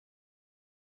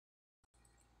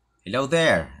Hello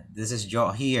there, this is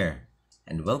Joe here,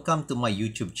 and welcome to my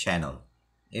YouTube channel.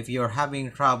 If you're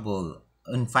having trouble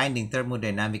in finding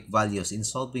thermodynamic values in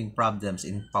solving problems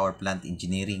in power plant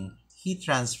engineering, heat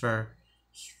transfer,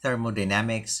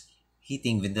 thermodynamics,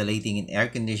 heating, ventilating, and air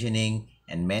conditioning,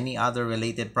 and many other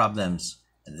related problems,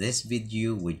 this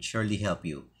video would surely help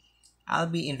you. I'll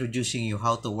be introducing you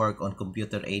how to work on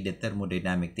computer-aided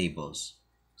thermodynamic tables.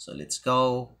 So let's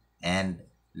go and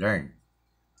learn.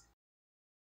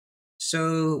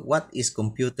 So, what is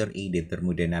computer-aided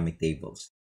thermodynamic tables?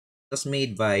 It was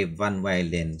made by Van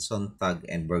Wylen, Sontag,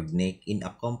 and Bergnick in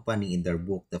a company in their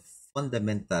book The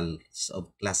Fundamentals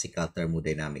of Classical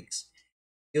Thermodynamics.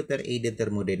 Computer-aided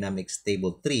thermodynamics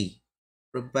table 3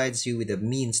 provides you with a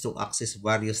means to access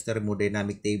various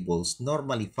thermodynamic tables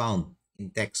normally found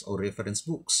in text or reference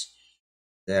books.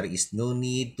 There is no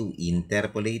need to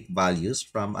interpolate values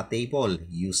from a table.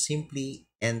 You simply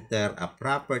enter a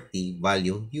property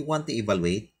value you want to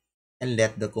evaluate and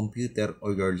let the computer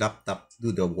or your laptop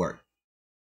do the work.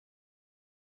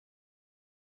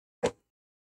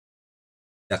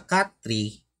 The Cat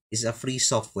tree is a free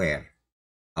software.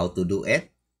 How to do it?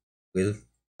 We'll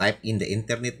type in the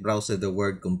internet browser the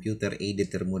word computer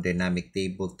aided thermodynamic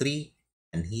table 3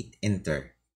 and hit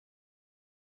enter.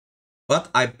 But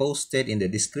I posted in the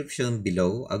description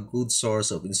below a good source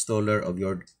of installer of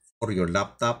your for your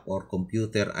laptop or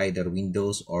computer, either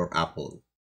Windows or Apple.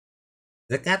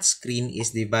 The cat screen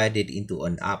is divided into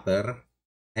an upper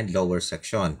and lower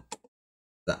section.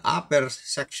 The upper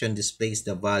section displays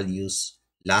the values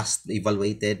last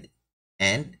evaluated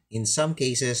and, in some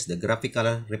cases, the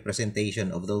graphical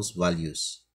representation of those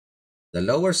values. The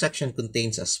lower section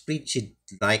contains a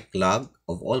spreadsheet-like log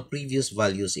of all previous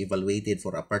values evaluated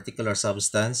for a particular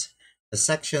substance. The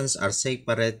sections are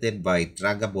separated by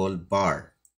draggable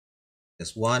bar.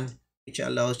 There's one which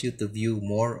allows you to view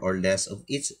more or less of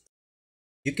each.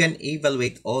 You can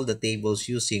evaluate all the tables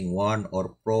using one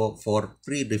or four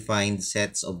predefined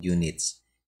sets of units.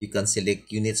 You can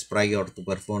select units prior to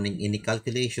performing any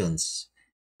calculations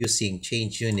using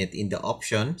change unit in the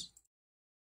options.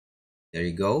 There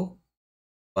you go.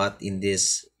 But in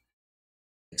this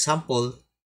example,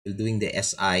 we're doing the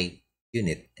SI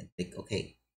unit and click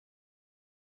OK.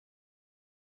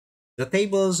 The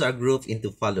tables are grouped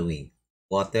into following: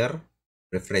 water,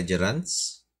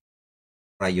 refrigerants,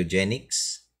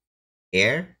 cryogenics,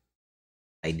 air,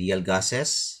 ideal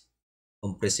gases,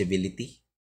 compressibility,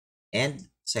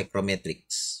 and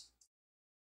cyclometrics.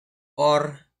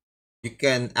 Or you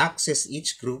can access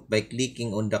each group by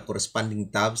clicking on the corresponding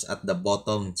tabs at the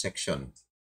bottom section.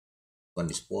 One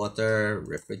is water,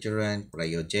 refrigerant,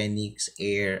 cryogenics,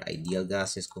 air, ideal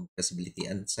gases, compressibility,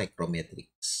 and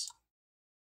cyclometrics.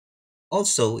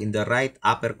 Also, in the right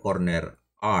upper corner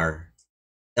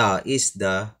is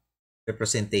the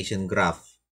representation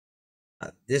graph.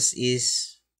 This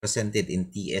is presented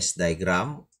in TS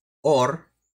diagram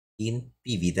or in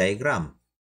PV diagram.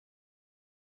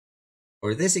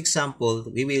 For this example,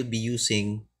 we will be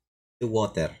using the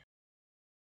water.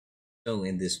 So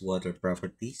in this water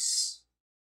properties,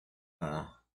 uh,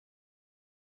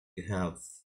 you have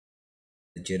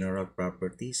the general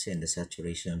properties and the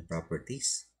saturation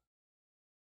properties.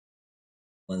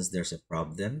 Once there's a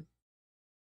problem,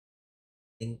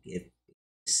 I think it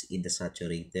is in the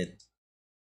saturated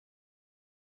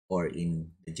or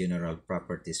in the general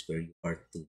properties where you are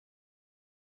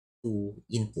two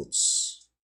inputs.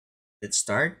 Let's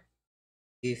start.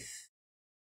 If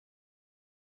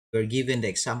you're given the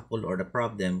example or the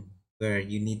problem where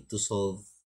you need to solve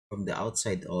from the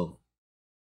outside of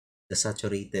the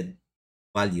saturated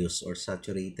values or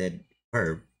saturated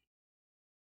curve,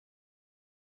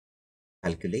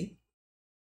 calculate.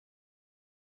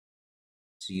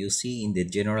 So you see in the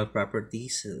general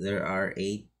properties, there are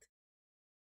 8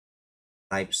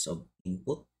 types of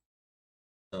input.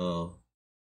 So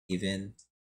given,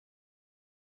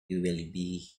 you will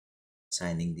be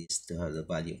assigning this to have the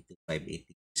value of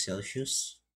 2580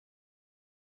 Celsius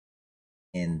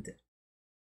and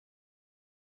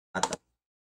at a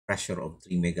pressure of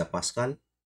 3 megapascal.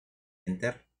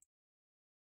 Enter.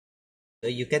 So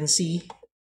you can see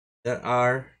there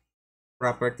are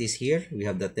properties here. We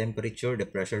have the temperature, the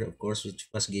pressure, of course, which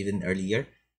was given earlier,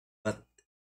 but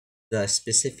the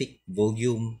specific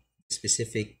volume,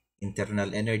 specific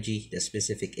internal energy, the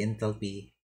specific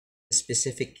enthalpy, the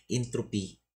specific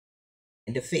entropy,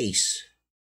 and the phase.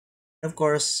 Of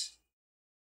course,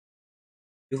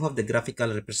 you have the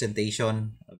graphical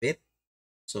representation of it.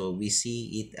 So we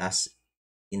see it as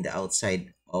in the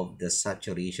outside of the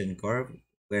saturation curve,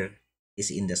 where is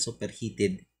in the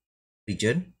superheated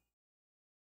region.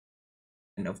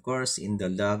 And of course, in the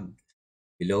log,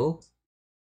 below,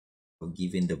 or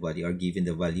given the body or given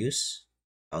the values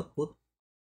output.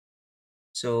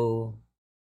 So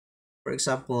for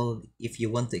example, if you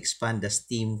want to expand the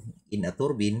steam in a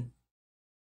turbine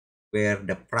where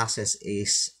the process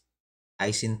is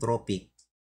isentropic,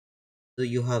 so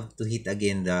you have to hit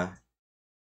again the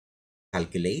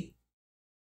calculate,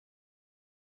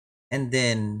 and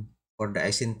then for the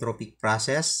isentropic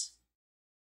process,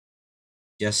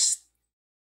 just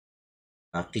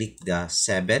click the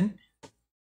 7,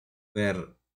 where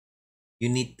you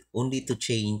need only to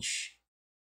change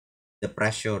the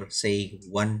pressure, say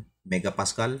 1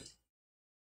 megapascal,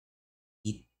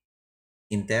 hit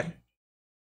enter.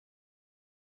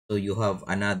 So you have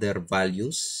another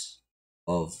values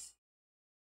of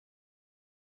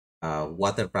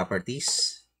water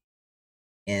properties,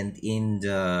 and in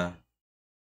the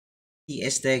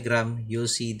TS diagram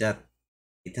you'll see that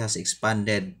it has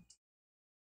expanded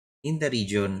in the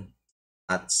region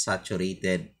at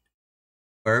saturated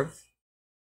curve,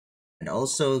 and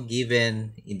also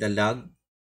given in the log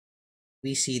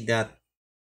we see that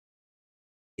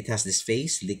it has this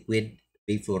phase liquid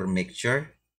vapor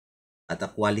mixture at a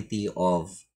quality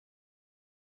of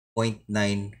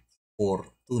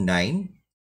 0.9429.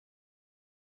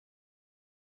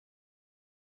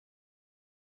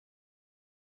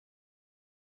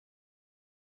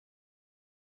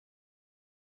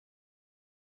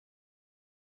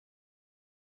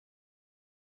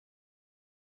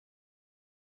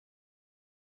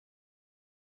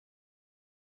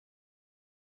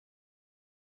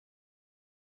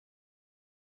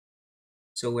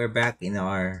 So we're back in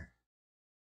our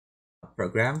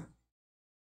program.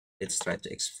 Let's try to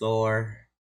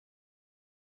explore.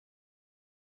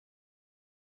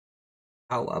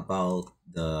 How about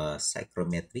the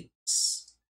cyclometrics?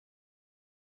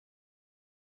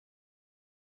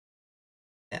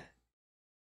 Yeah.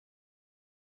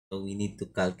 So we need to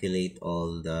calculate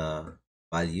all the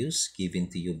values given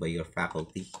to you by your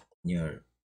faculty in your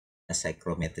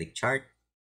psychrometric chart.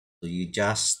 So you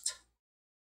just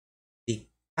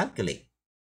click calculate.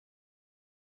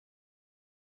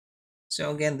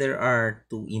 So again, there are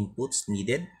two inputs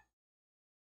needed.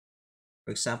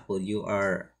 For example, you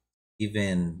are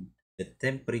given the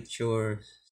temperature,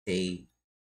 say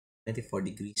 24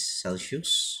 degrees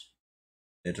Celsius,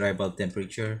 the dry bulb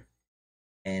temperature,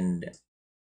 and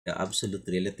the absolute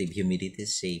relative humidity,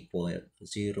 say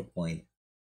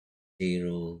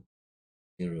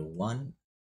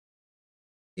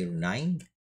 0.00109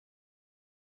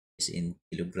 is in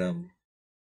kilogram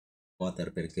water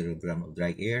per kilogram of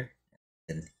dry air.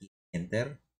 Then hit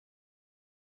enter.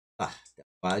 The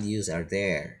values are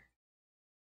there.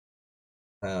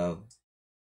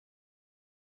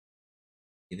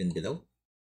 Even below,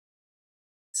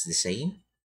 it's the same.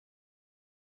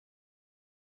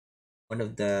 One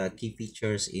of the key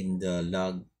features in the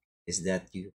log is that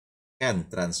you can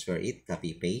transfer it,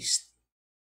 copy paste,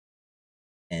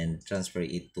 and transfer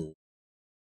it to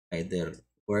either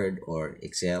Word or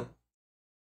Excel.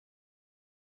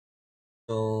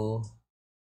 So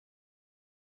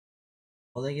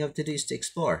all you have to do is to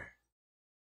explore.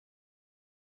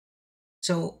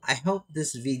 So I hope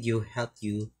this video helped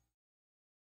you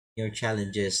your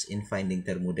challenges in finding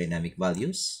thermodynamic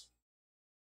values.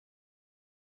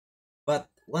 But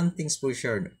one thing's for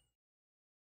sure,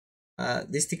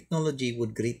 this technology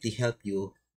would greatly help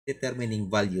you determining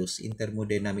values in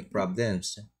thermodynamic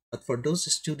problems. But for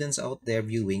those students out there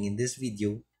viewing in this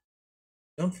video,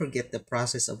 don't forget the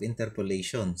process of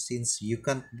interpolation, since you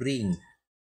can't bring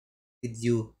with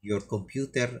you your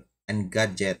computer and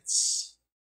gadgets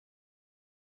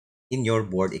in your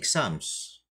board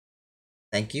exams.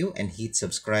 Thank you, and hit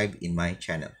subscribe in my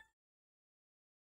channel.